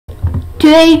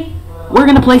Today, we're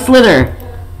gonna play Slither.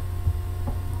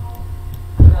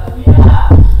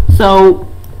 So,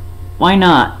 why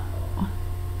not?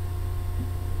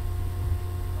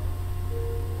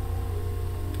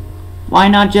 Why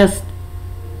not just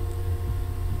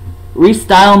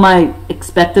restyle my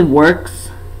expected works?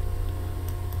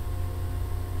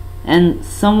 And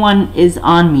someone is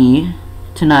on me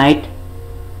tonight.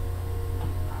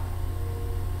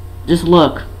 Just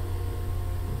look.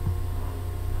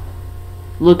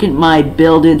 Look at my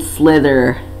builded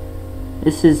Slither.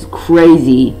 This is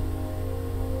crazy.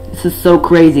 This is so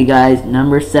crazy, guys.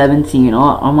 Number 17.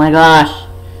 Oh my gosh.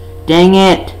 Dang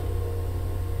it.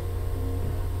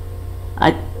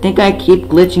 I think I keep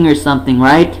glitching or something,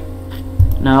 right?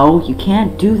 No, you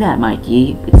can't do that,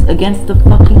 Mikey. It's against the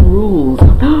fucking rules.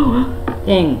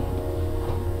 Dang.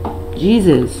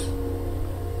 Jesus.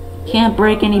 Can't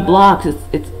break any blocks.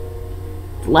 It's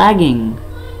lagging.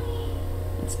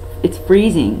 It's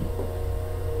freezing.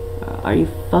 Are you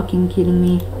fucking kidding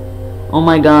me? Oh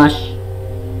my gosh.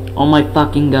 Oh my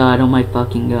fucking god. Oh my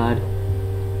fucking god.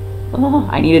 Oh,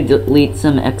 I need to delete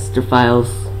some extra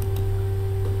files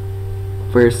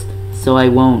first, so I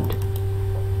won't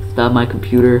stop my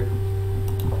computer.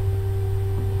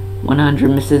 100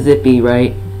 Mississippi,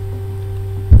 right?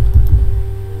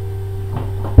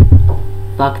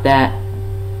 Fuck that.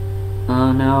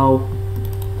 Oh no.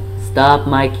 Stop,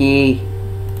 Mikey.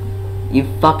 You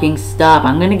fucking stop.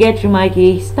 I'm gonna get you,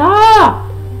 Mikey.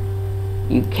 Stop!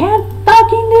 You can't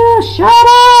fucking do it. Shut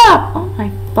up! Oh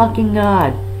my fucking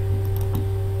god.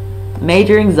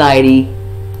 Major anxiety.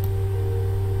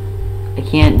 I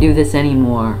can't do this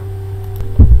anymore.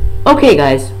 Okay,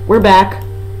 guys. We're back.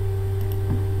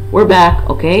 We're back,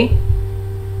 okay?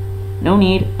 No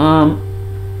need.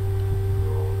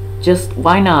 Just,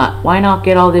 why not? Why not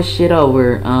get all this shit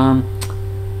over?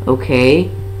 Okay.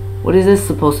 What is this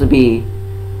supposed to be?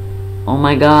 Oh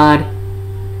my god.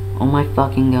 Oh my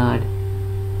fucking god.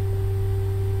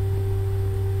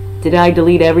 Did I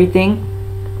delete everything?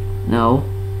 No.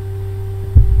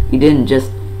 You didn't, just,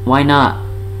 why not?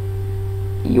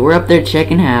 You were up there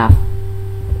checking half.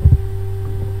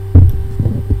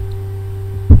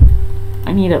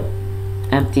 I need to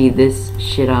empty this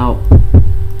shit out.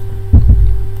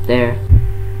 There.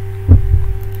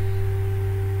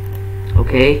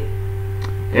 Okay.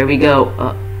 There we go.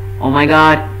 Oh my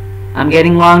god. I'm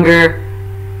getting longer.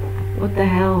 What the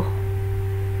hell?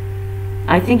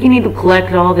 I think you need to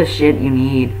collect all the shit you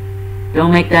need.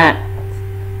 Don't make that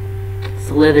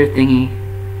Slither thingy.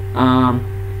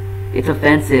 It's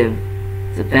offensive.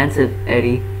 It's offensive,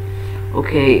 Eddie.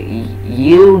 Okay,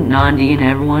 you, Nandi, and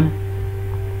everyone.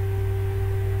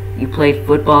 You played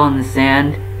football in the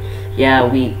sand? Yeah,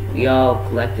 we all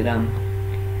collected them.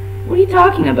 What are you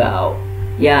talking about?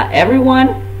 Yeah,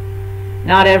 everyone?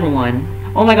 Not everyone.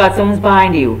 Oh my god, someone's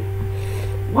behind you.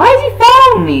 Why is he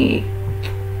following me?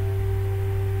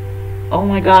 Oh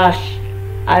my gosh.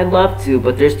 I'd love to,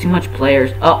 but there's too much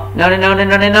players. Oh, no.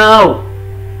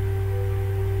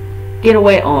 Get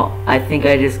away. Oh, I think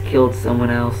I just killed someone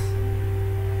else.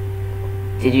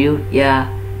 Did you? Yeah.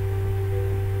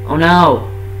 Oh no.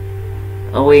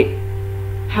 Oh wait.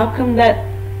 How come that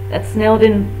snail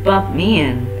didn't bump me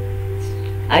in?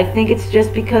 I think it's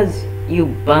just because you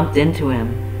bumped into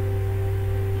him.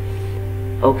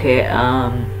 Okay,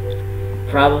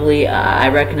 probably, I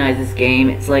recognize this game.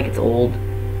 It's like it's old.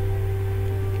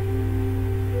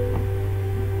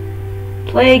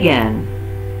 Play again.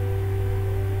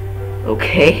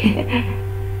 Okay.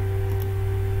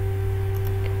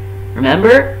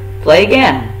 Remember? Play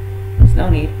again. There's no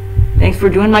need. Thanks for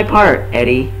doing my part,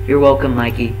 Eddie. You're welcome,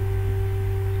 Mikey.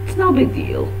 It's no big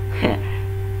deal.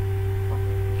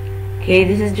 Okay,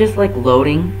 this is just like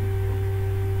loading.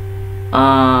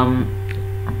 How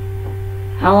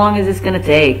long is this gonna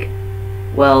take?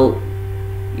 Well,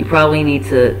 you probably need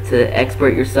to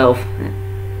export yourself.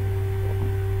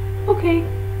 Okay.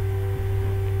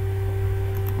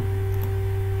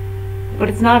 But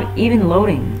it's not even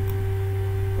loading.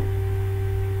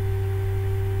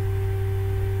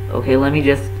 Okay, let me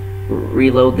just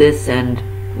reload this and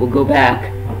we'll go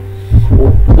back.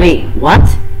 Wait,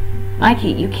 what?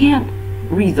 Mikey, you can't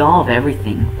resolve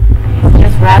everything. It's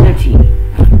just rather T.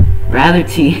 Rather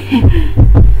T.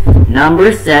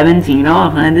 Number 17.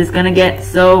 Oh, man, this is gonna get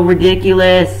so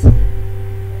ridiculous.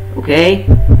 Okay?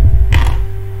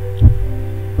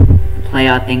 Play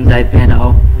out things I've been.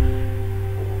 Oh.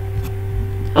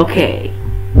 Okay.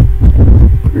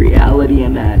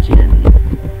 RealityImagine.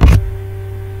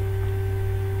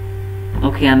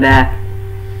 Okay, I'm back.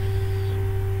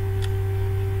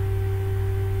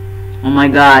 Oh my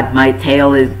god, my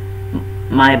tail is...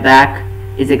 my back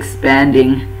is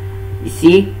expanding. You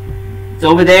see? It's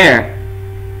over there.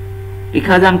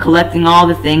 Because I'm collecting all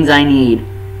the things I need.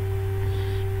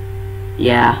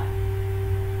 Yeah.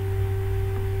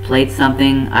 Played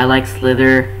something. I like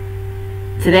Slither.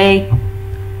 Today,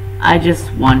 I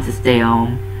just wanted to stay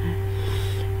home.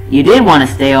 You did want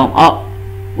to stay home. Oh,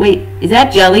 wait. Is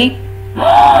that Jelly?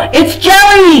 It's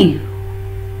Jelly!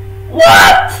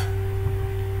 What?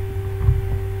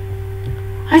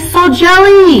 I saw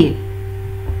Jelly!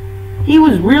 He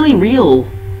was really real.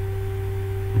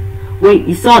 Wait,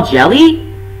 you saw Jelly?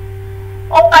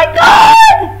 Oh my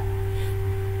god!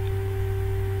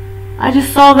 I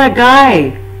just saw that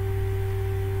guy.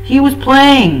 He was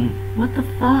playing. What the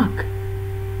fuck?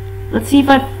 Let's see if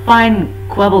I find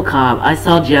Kwebbelkop. I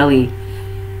saw Jelly.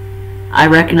 I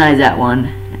recognize that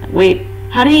one. Wait,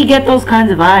 how did he get those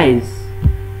kinds of eyes?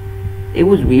 It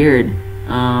was weird.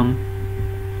 I'm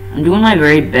doing my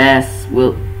very best.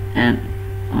 And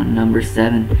on number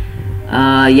 7.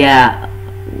 Yeah.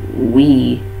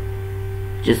 We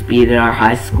just beat our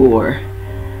high score.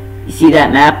 You see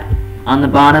that map on the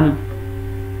bottom?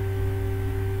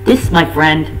 This, my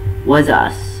friend, was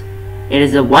us. It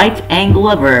is a white angle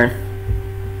of Earth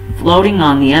floating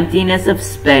on the emptiness of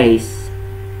space.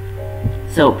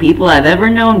 So, people I've ever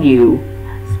known you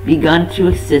has begun to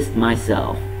assist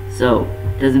myself. So,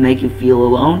 does it make you feel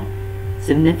alone?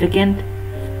 Significant?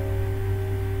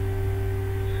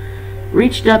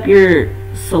 Reached up your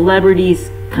celebrity's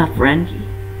friend.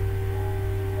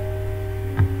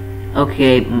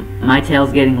 Okay, my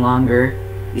tail's getting longer.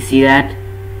 You see that?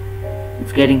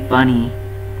 It's getting funny.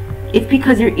 It's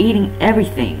because you're eating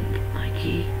everything,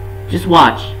 Mikey. Just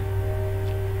watch.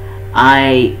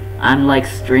 I'm like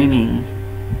streaming.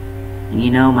 And you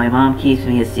know, my mom keeps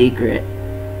me a secret.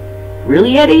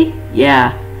 Really, Eddie?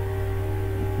 Yeah.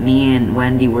 Me and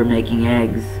Wendy were making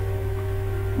eggs.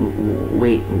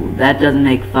 Wait, that doesn't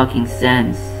make fucking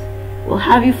sense. Well,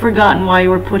 have you forgotten why you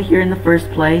were put here in the first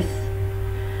place?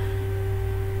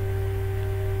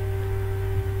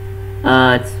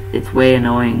 It's way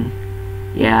annoying.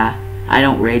 Yeah, I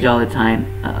don't rage all the time.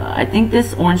 I think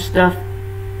this orange stuff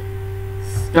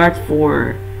starts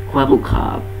for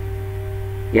Kwebbelkop.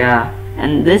 Yeah,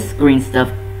 and this green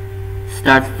stuff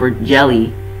starts for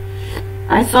Jelly.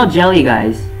 I saw Jelly,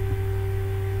 guys.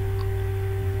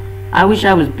 I wish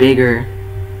I was bigger.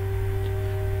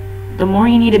 The more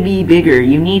you need to be bigger,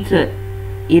 you need to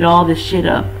eat all this shit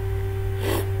up.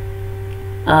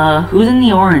 Who's in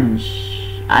the orange?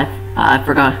 I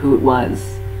forgot who it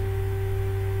was.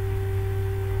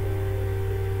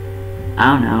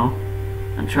 I don't know.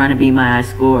 I'm trying to beat my high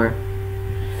score.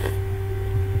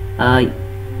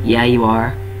 Yeah, you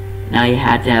are. Now you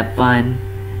had to have fun.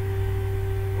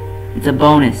 It's a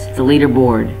bonus. It's a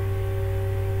leaderboard.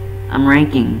 I'm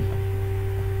ranking.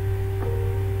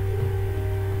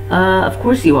 Of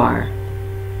course you are.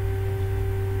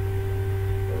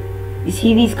 You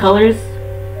see these colors?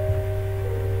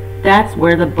 That's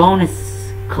where the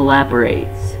bonus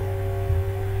collaborates.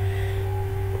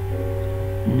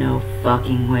 No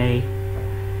fucking way.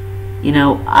 You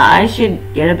know, I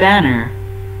should get a banner.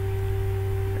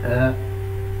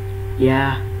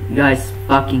 Yeah, you guys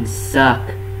fucking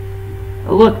suck.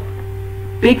 Oh look,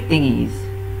 big thingies.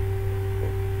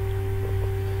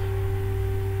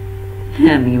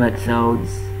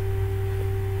 Mimicodes.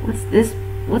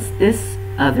 What's this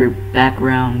other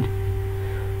background?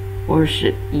 Or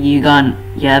you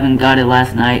haven't got it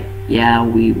last night? Yeah,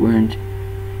 we weren't.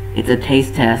 It's a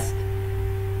taste test.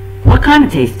 What kind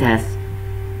of taste test?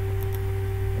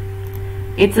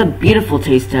 It's a beautiful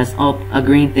taste test. Oh, a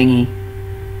green thingy.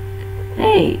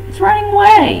 Hey, it's running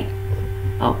away.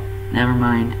 Oh, never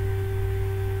mind.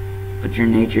 Put your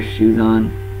nature shoes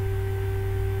on.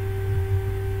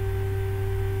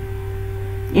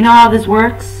 You know how this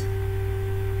works?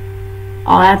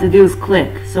 All I have to do is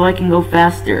click, so I can go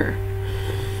faster.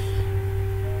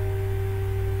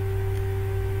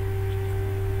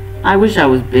 I wish I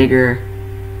was bigger.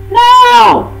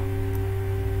 No!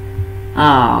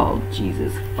 Oh,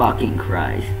 Jesus fucking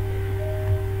Christ.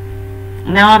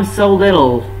 Now I'm so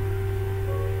little.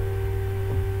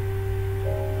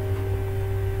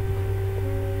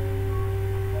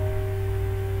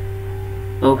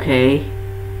 Okay.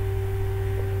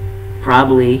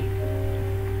 Probably.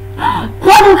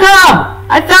 Kwebbelkop!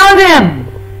 I found him!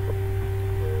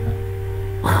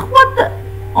 What the?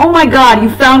 Oh my god, you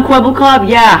found Kwebbelkop?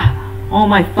 Yeah. Oh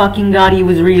my fucking god, he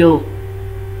was real.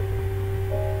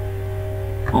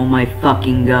 Oh my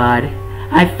fucking god.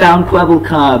 I found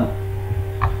Kwebbelkop.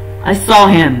 I saw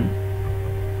him.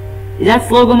 Is that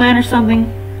Slogo Man or something?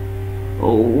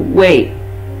 Oh, wait.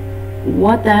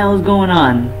 What the hell is going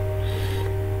on?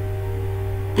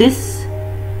 this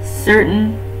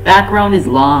certain background is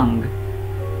long,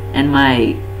 and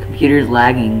my computer's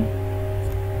lagging.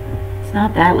 It's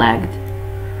not that lagged.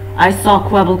 I saw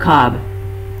Quebblecob.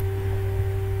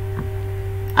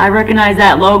 I recognize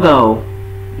that logo.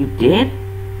 You did?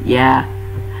 Yeah.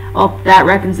 Oh, that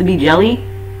reckons to be Jelly?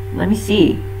 Let me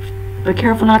see. But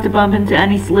careful not to bump into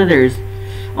any slithers.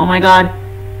 Oh my god.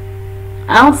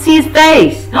 I don't see his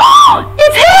face. Oh,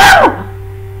 it's him!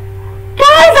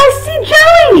 Guys, I see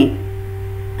Jelly!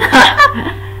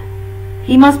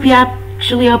 He must be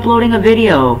actually uploading a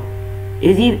video.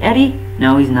 Is he, Eddie?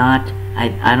 No, he's not.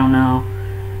 I don't know.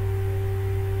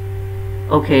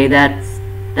 Okay, that's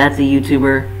a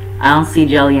YouTuber. I don't see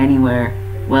Jelly anywhere.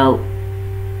 Well,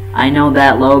 I know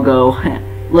that logo.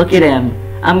 Look at him.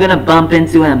 I'm gonna bump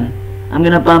into him.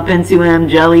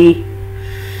 Jelly.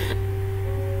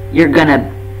 You're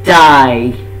gonna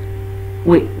die.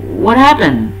 Wait, what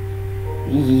happened?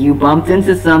 You bumped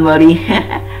into somebody.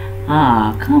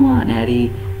 Ah, come on,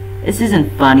 Eddie. This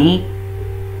isn't funny.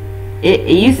 It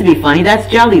used to be funny. That's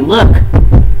Jelly. Look.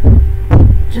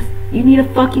 You need to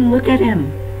fucking look at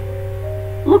him.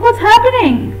 Look what's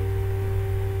happening.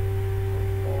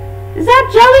 Is that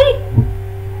Jelly?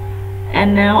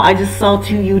 And now I just saw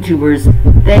 2 YouTubers.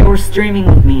 They were streaming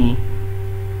with me.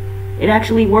 It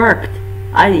actually worked.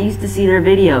 I used to see their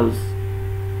videos.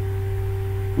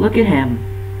 Look at him.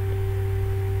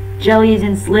 Jelly's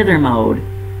in Slither mode.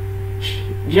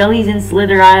 Jelly's in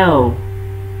Slither IO.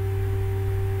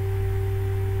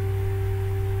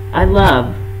 I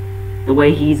love the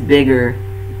way he's bigger.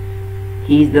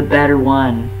 He's the better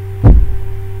one.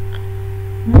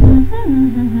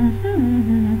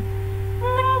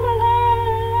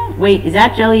 Wait, is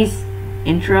that Jelly's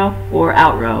intro or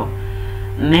outro?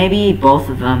 Maybe both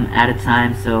of them at a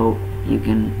time so you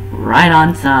can write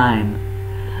on time.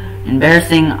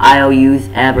 Embarrassing IOUs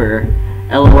ever.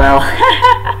 LOL.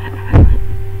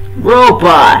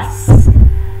 Robots!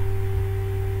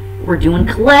 We're doing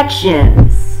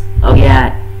collections! Oh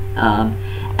yeah,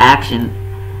 action.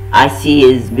 I see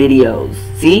his videos.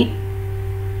 See?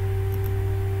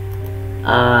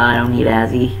 I don't need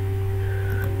Azzy.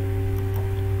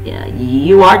 Yeah,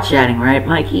 you are chatting, right,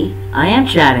 Mikey? I am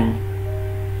chatting.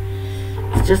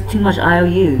 It's just too much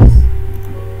IOUs.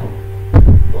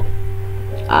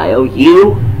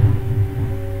 IOU?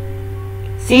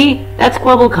 See? That's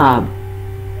Quebblecob.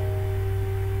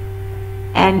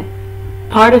 And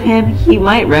part of him, he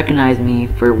might recognize me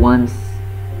for once.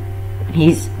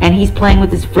 He's playing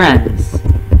with his friends.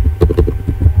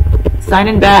 Sign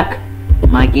in back,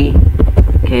 Mikey.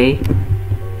 Okay.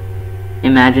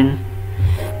 Imagine.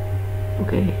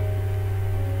 Okay.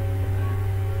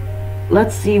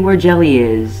 Let's see where Jelly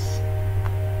is.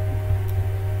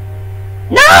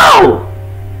 No!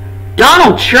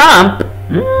 Donald Trump?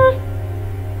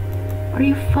 Are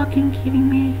you fucking kidding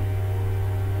me?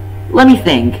 Let me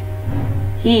think.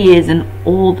 He is an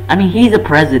old... he's a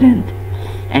president.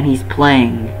 And he's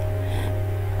playing.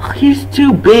 He's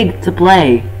too big to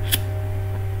play.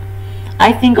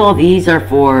 I think all these are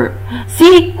for...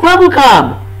 See?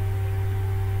 Quebblecob!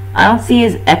 I don't see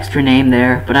his extra name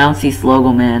there, but I don't see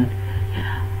Slogoman.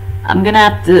 I'm gonna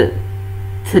have to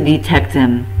detect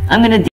him. I'm gonna